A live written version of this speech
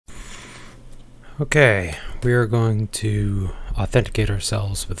Okay, we are going to authenticate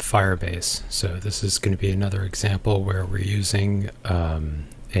ourselves with Firebase. So this is going to be another example where we're using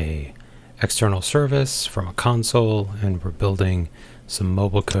a external service from a console, and we're building some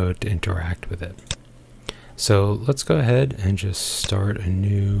mobile code to interact with it. So let's go ahead and just start a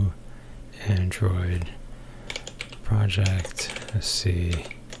new Android project. Let's see, we'll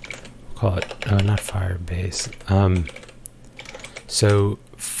call it not Firebase. So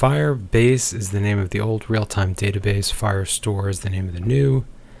Firebase is the name of the old real-time database. Firestore is the name of the new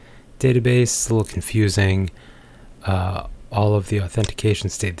database. It's a little confusing. All of the authentication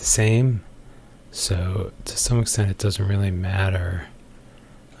stayed the same, so to some extent it doesn't really matter.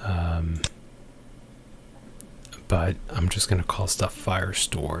 But I'm just going to call stuff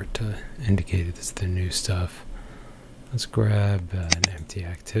Firestore to indicate it's the new stuff. Let's grab an empty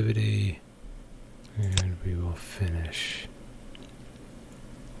activity, and we will finish.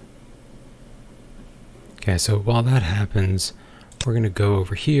 Okay, so while that happens, we're going to go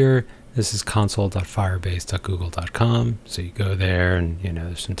over here. This is console.firebase.google.com. So you go there and,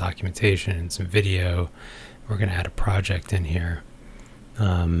 there's some documentation and some video. We're going to add a project in here.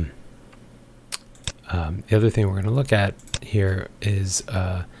 The other thing we're going to look at here is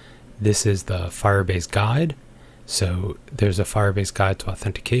this is the Firebase guide. So there's a Firebase guide to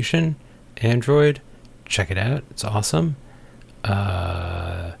authentication, Android. Check it out. It's awesome.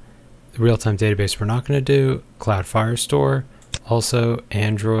 The real-time database we're not going to do, Cloud Firestore, also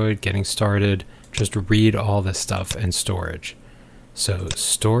Android, getting started. Just read all this stuff and storage. So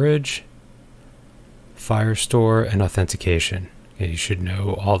storage, Firestore, and authentication. Okay, you should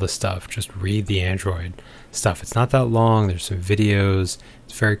know all the stuff. Just read the Android stuff. It's not that long. There's some videos.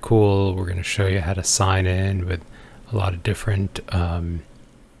 It's very cool. We're going to show you how to sign in with a lot of different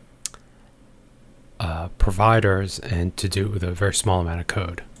providers, and to do it with a very small amount of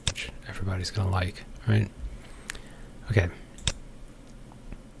code, which everybody's going to like, right? Okay.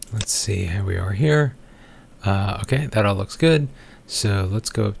 Let's see how we are here. Okay, that all looks good. So let's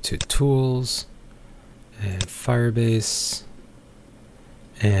go up to Tools and Firebase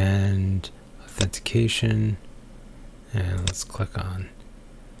and Authentication. And let's click on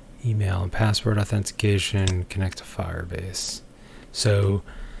Email and Password Authentication, connect to Firebase. So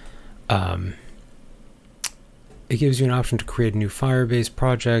it gives you an option to create a new Firebase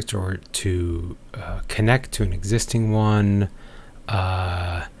project or to connect to an existing one.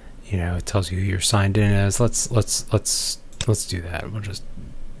 It tells you who you're signed in as. Let's do that. We'll just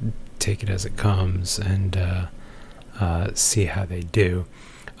take it as it comes and see how they do.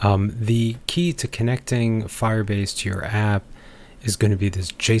 The key to connecting Firebase to your app is going to be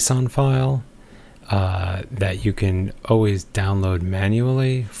this JSON file that you can always download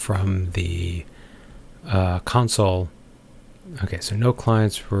manually from the console. Okay, so no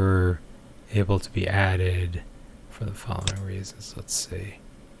clients were able to be added for the following reasons. Let's see.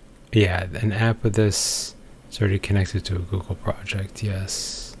 Yeah, an app with this is already connected to a Google project.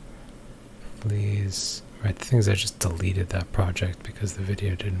 Yes, please. Right, the thing is I just deleted that project because the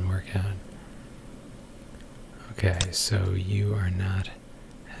video didn't work out. Okay, so you are not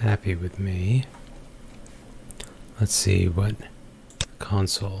happy with me. Let's see what the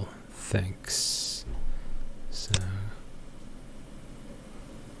console thinks. So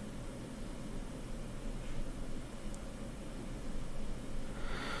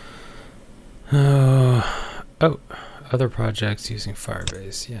other projects using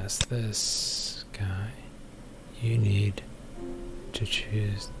Firebase. Yes, this guy. You need to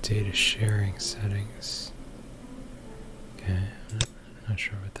choose data sharing settings. Okay, I'm not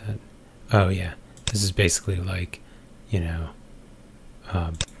sure what that. Oh yeah, this is basically like, you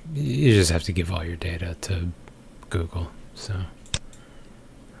just have to give all your data to Google. So,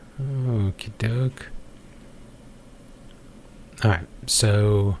 okie doke. All right,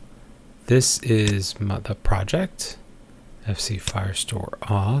 so this is the project, FC Firestore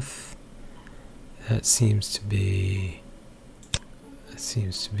auth. That seems to be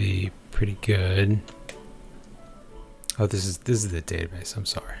pretty good. Oh, this is the database. I'm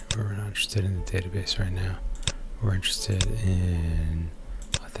sorry, we're not interested in the database right now. We're interested in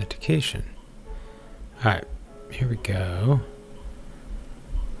authentication. All right, here we go.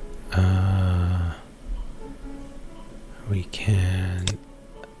 We can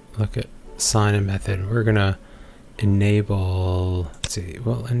look at sign-in method. We're gonna enable. Let's see.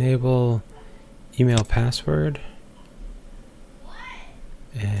 We'll enable email password,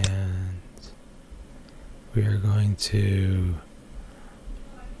 and we are going to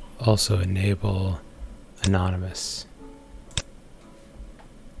also enable anonymous.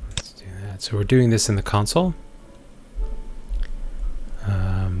 Let's do that. So we're doing this in the console.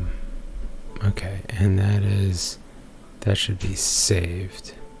 Okay, and that should be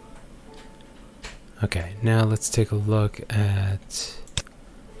saved. Okay, now let's take a look at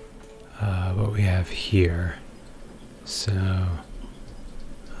what we have here. So,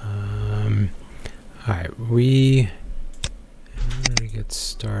 alright, in order to get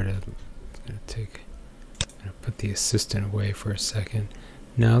started, I'm gonna put the assistant away for a second.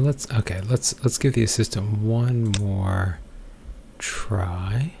 Now let's give the assistant one more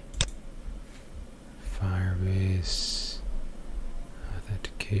try. Firebase,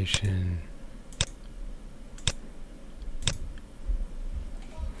 authentication.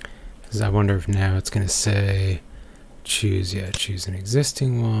 Because I wonder if now it's going to say choose an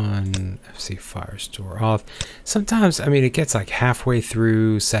existing one, FC Firestore auth. Sometimes, I mean, it gets like halfway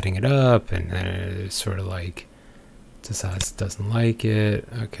through setting it up and then it sort of like decides it doesn't like it.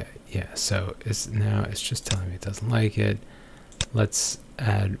 Okay, yeah, so it's just telling me it doesn't like it. Let's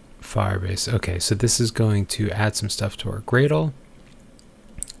add Firebase. Okay, so this is going to add some stuff to our Gradle.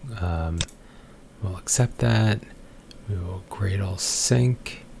 We'll accept that. We will Gradle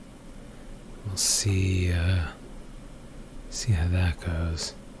sync. We'll see how that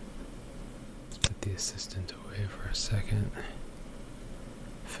goes. Let's put the assistant away for a second.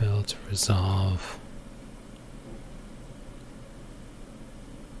 Fail to resolve.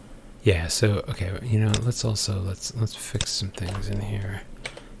 Yeah, so okay, you know, let's fix some things in here.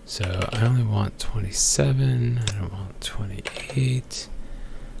 So I only want 27, I don't want 28.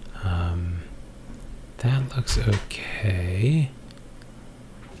 That looks okay.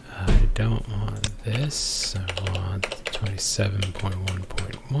 I don't want this. I want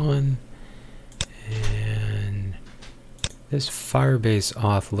 27.1.1. And this Firebase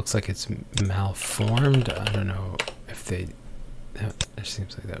auth looks like it's malformed. I don't know if that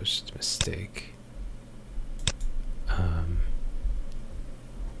seems like that was just a mistake. Okay,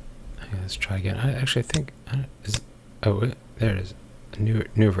 let's try again. I think there it is. A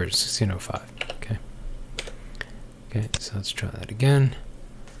new version 1605. Okay, so let's try that again.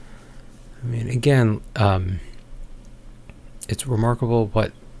 I mean, again, it's remarkable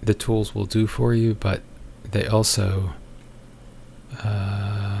what the tools will do for you, but they also,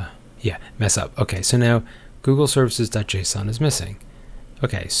 mess up. Okay, so now Google services.json is missing.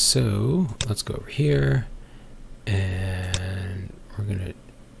 Okay, so let's go over here, and we're gonna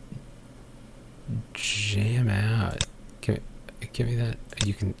jam out. Give me that.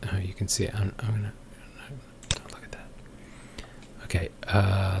 You can see it. I'm gonna. Don't look at that. Okay.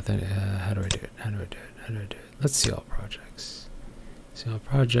 Then how do I do it? Let's see all projects. See all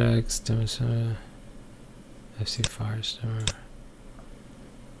projects. FC Firestore.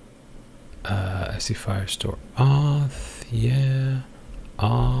 FC Firestore auth. Yeah.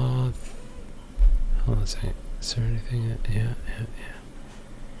 Auth. Hold on a second. Is there anything?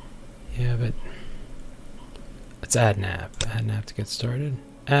 Yeah, but. Let's add an app. Add an app to get started.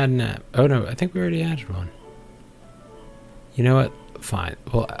 Add an app. Oh no, I think we already added one. You know what? Fine.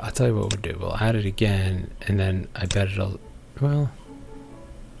 Well, I'll tell you what we'll do. We'll add it again, and then I bet it'll... Well,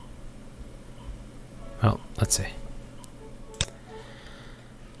 let's see.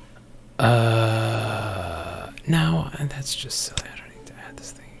 No, and that's just silly. I don't need to add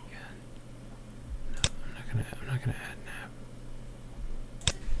this thing again. No, I'm not gonna add an app.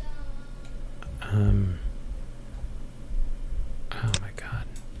 Oh my god,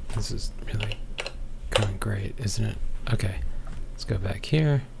 this is really going great, isn't it? Okay, let's go back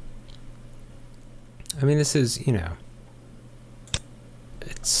here. I mean, this is, you know,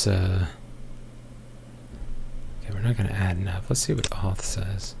 it's, okay, we're not going to add an app. Let's see what auth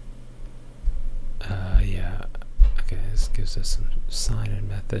says. Yeah, okay, this gives us some sign-in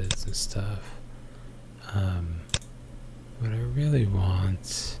methods and stuff. What I really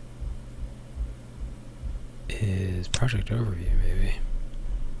want is project overview, maybe.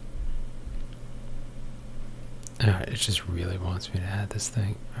 Alright, it just really wants me to add this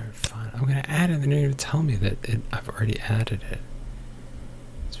thing. Alright, fine. I'm gonna add it, and they don't even tell me that I've already added it.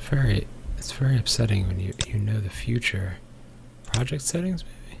 It's very upsetting when you know the future. Project settings,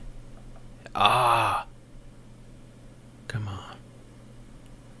 maybe? Ah! Come on.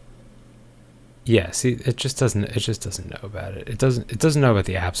 Yeah, see, it just doesn't know about it. It doesn't know about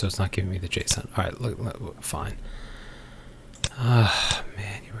the app, so it's not giving me the JSON. All right, look, fine. Ah,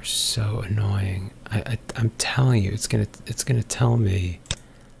 man, you are so annoying. I'm telling you, it's gonna tell me.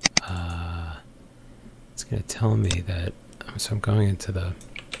 It's gonna tell me that. So I'm going into the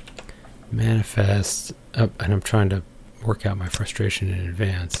manifest, and I'm trying to work out my frustration in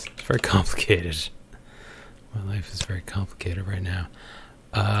advance. It's very complicated. My life is very complicated right now.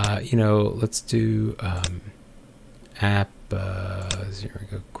 You know, let's do app. Here we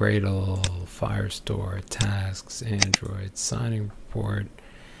go. Gradle, Firestore, tasks, Android, signing report.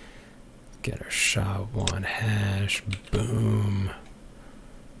 Get our SHA-1 hash. Boom.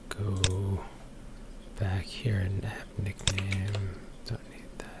 Go back here in app nickname. Don't need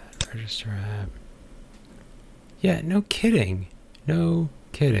that. Register app. Yeah, no kidding. No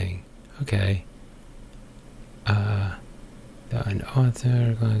kidding. Okay. An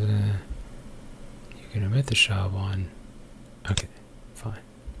author. You can omit the SHA-1. Okay, fine.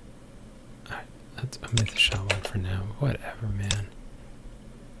 Alright, let's omit the SHA-1 for now. Whatever, man.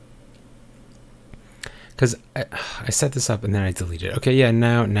 Because I set this up and then I deleted it. Okay, yeah,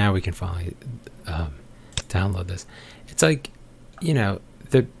 now we can finally download this. It's like, you know,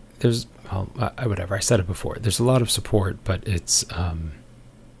 there's, well, whatever, I said it before. There's a lot of support, but it's,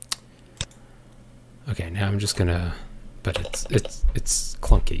 okay, now I'm just gonna, but it's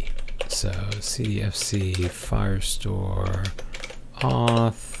clunky. So cdfc firestore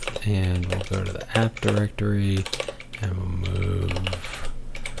auth, and we'll go to the app directory and we'll move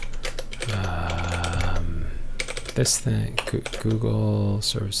this thing, Google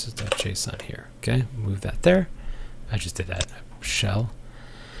services.json here. Okay, move that there. I just did that in a shell.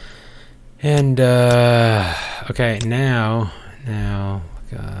 And okay, now I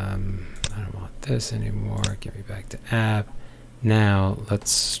don't want this anymore. Get me back to app. Now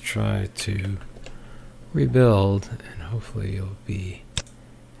let's try to rebuild, and hopefully you'll be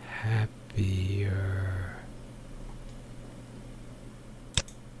happier.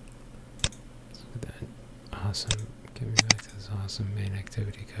 Let's look at that. Awesome. Get me back to this awesome main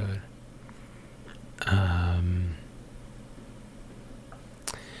activity code.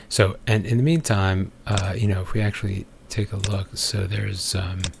 So, and in the meantime, you know, if we actually take a look, so there's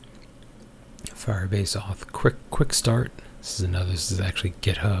Firebase auth quick start. This is actually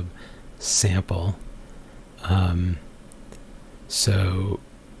GitHub sample. So,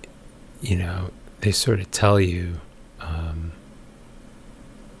 you know, they sort of tell you, oh,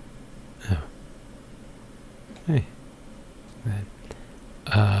 hey, man.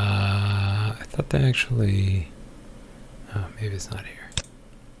 I thought they actually, oh, maybe it's not here.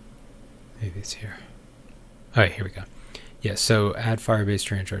 Maybe it's here. All right, here we go. Yeah, so add Firebase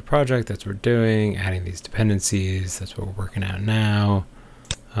to your Android project. That's what we're doing. Adding these dependencies. That's what we're working out now.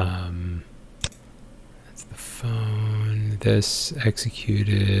 That's the phone. This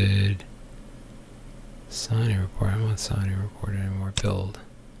executed. Signing report. I don't want signing report anymore. Build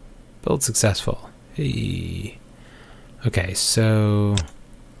successful. Hey. Okay, so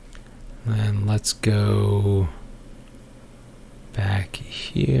then let's go back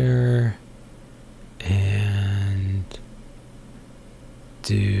here and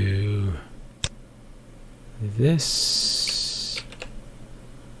do this.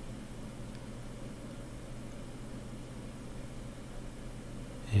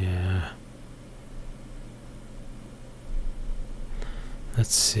 Yeah.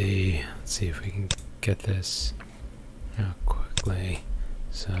 Let's see if we can get this out quickly.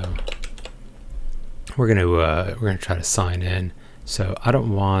 So we're gonna try to sign in. So I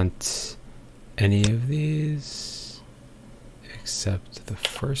don't want any of these except the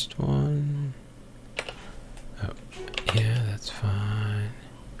first one. Oh, yeah, that's fine.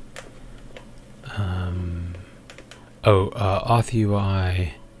 Auth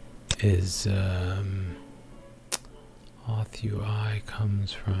UI is Auth UI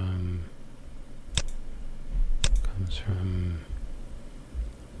comes from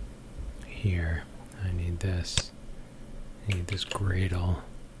here. I need this. I need this Gradle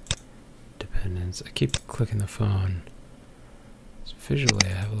dependence. I keep clicking the phone. So visually,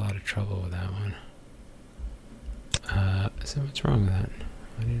 I have a lot of trouble with that one. So what's wrong with that?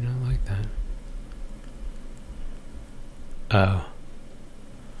 Why do you not like that? Oh.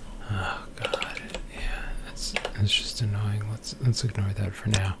 Oh God. Yeah, that's just annoying. Let's ignore that for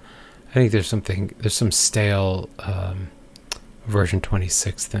now. I think there's some stale version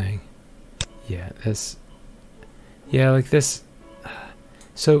 26 thing. Yeah, like this.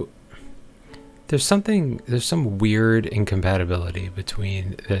 So there's some weird incompatibility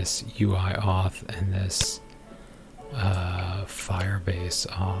between this UI auth and this Firebase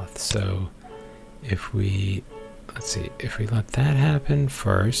auth. So if we let that happen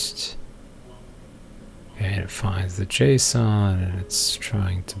first, okay, and it finds the JSON and it's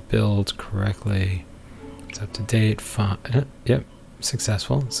trying to build correctly. It's up to date. Yep,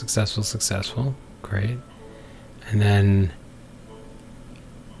 successful. Great. And then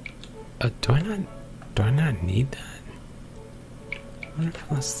do I not need that?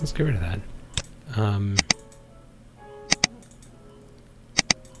 Let's get rid of that.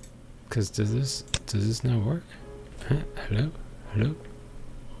 Because does this not work? Hello? Hello?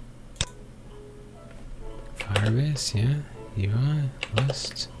 Firebase, yeah. UI,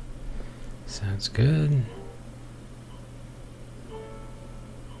 list. Sounds good.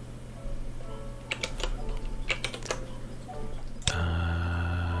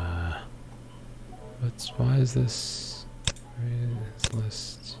 Why is this? This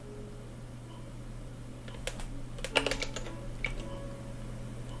list.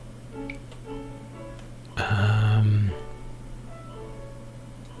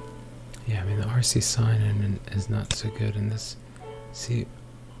 Yeah, I mean the RC sign-in is not so good in this. See,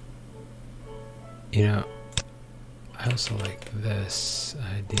 you know, I also like this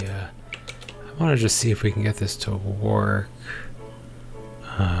idea. I want to just see if we can get this to work.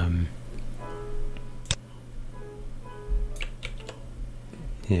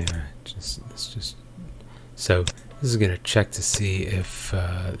 Yeah, let's just. So this is gonna check to see if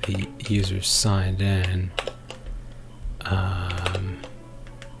the user signed in.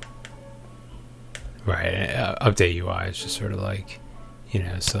 Right, update UI is just sort of like, you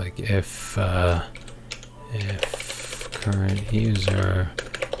know, so like if current user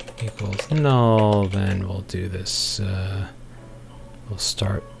equals null, then we'll do this. We'll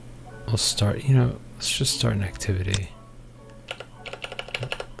start. You know, let's just start an activity.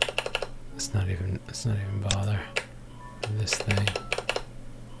 Let's not even bother. This thing,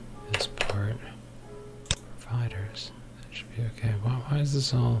 this part, providers. That should be okay. Why is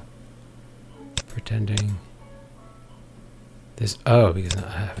this all pretending? This, oh, because I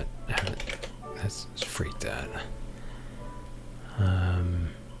haven't. That's freaked out.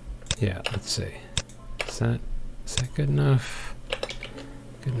 Yeah. Let's see. Is that good enough?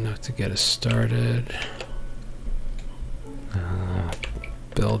 Good enough to get us started.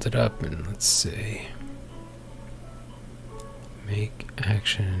 Build it up and let's see. Make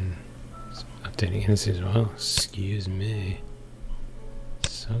action. Updating indices. Oh, excuse me.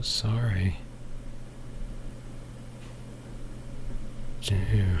 So sorry.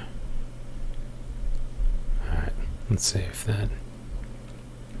 Alright, let's see if that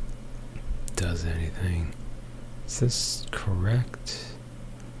does anything. Is this correct?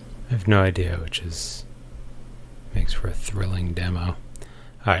 I have no idea, which makes for a thrilling demo.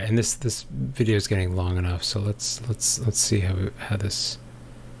 All right, and this video is getting long enough, so let's see how this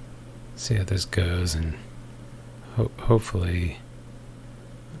goes, and hopefully.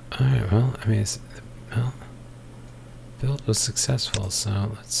 All right, well, I mean, build was successful,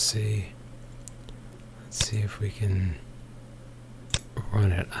 so let's see if we can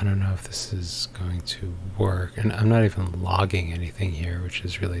run it. I don't know if this is going to work, and I'm not even logging anything here, which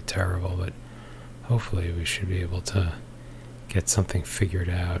is really terrible, but hopefully we should be able to get something figured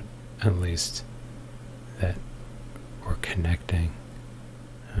out, at least that we're connecting.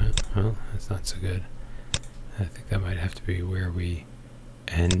 Well, that's not so good. I think that might have to be where we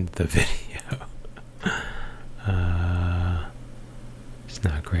end the video. It's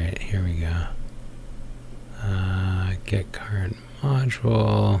not great. Here we go. Get current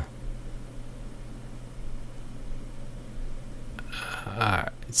module.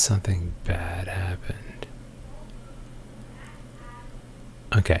 Something bad happened.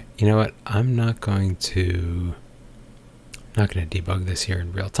 Okay, you know what? I'm not going to debug this here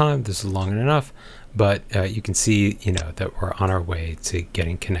in real time. This is long enough, but you can see, you know, that we're on our way to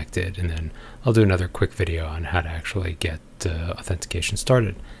getting connected, and then I'll do another quick video on how to actually get authentication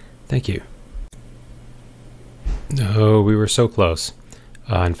started. Thank you. No, we were so close.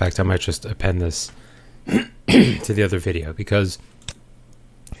 In fact, I might just append this to the other video, because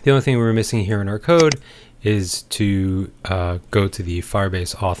the only thing we're missing here in our code is to go to the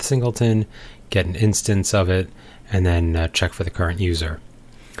Firebase auth singleton, get an instance of it, and then check for the current user.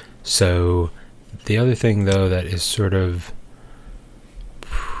 So the other thing, though, that is sort of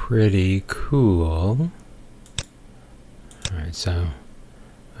pretty cool. All right, so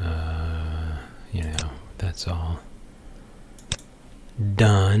you know, that's all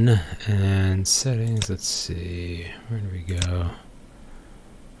done. And settings, let's see, where do we go?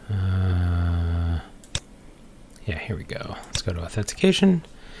 Yeah, here we go. Let's go to authentication.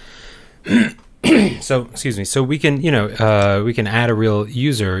 So, excuse me. So we can, you know, we can add a real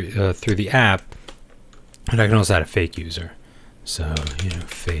user through the app, and I can also add a fake user. So, you know,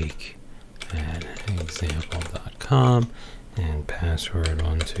 fake at example.com and password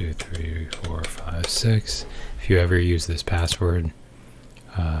 123456. If you ever use this password,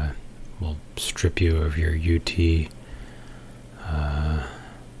 we'll strip you of your UT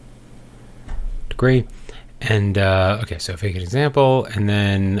degree. And okay, so fake an example, and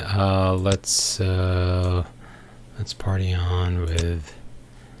then let's party on with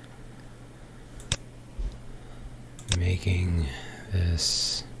making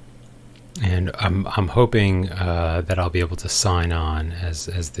this, and I'm hoping that I'll be able to sign on as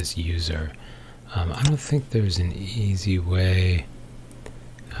this user. I don't think there's an easy way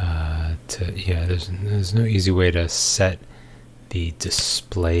there's no easy way to set the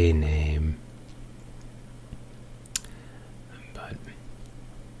display name, but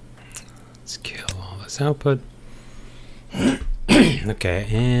let's kill all this output. Okay,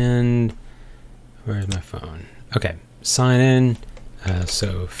 and where's my phone? Okay, sign in.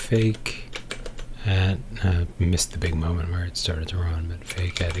 So fake at missed the big moment where it started to run, but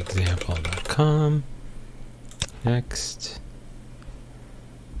fake at example.com. Next.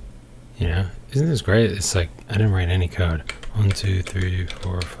 You know, isn't this great? It's like I didn't write any code. 1, 2, 3,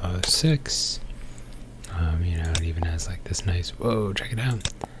 4, 5, 6. You know, it even has like this nice. Whoa, check it out.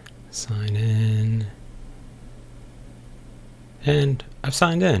 Sign in. And I've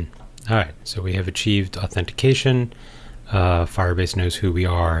signed in. All right, so we have achieved authentication. Firebase knows who we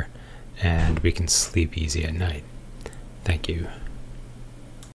are, and we can sleep easy at night. Thank you.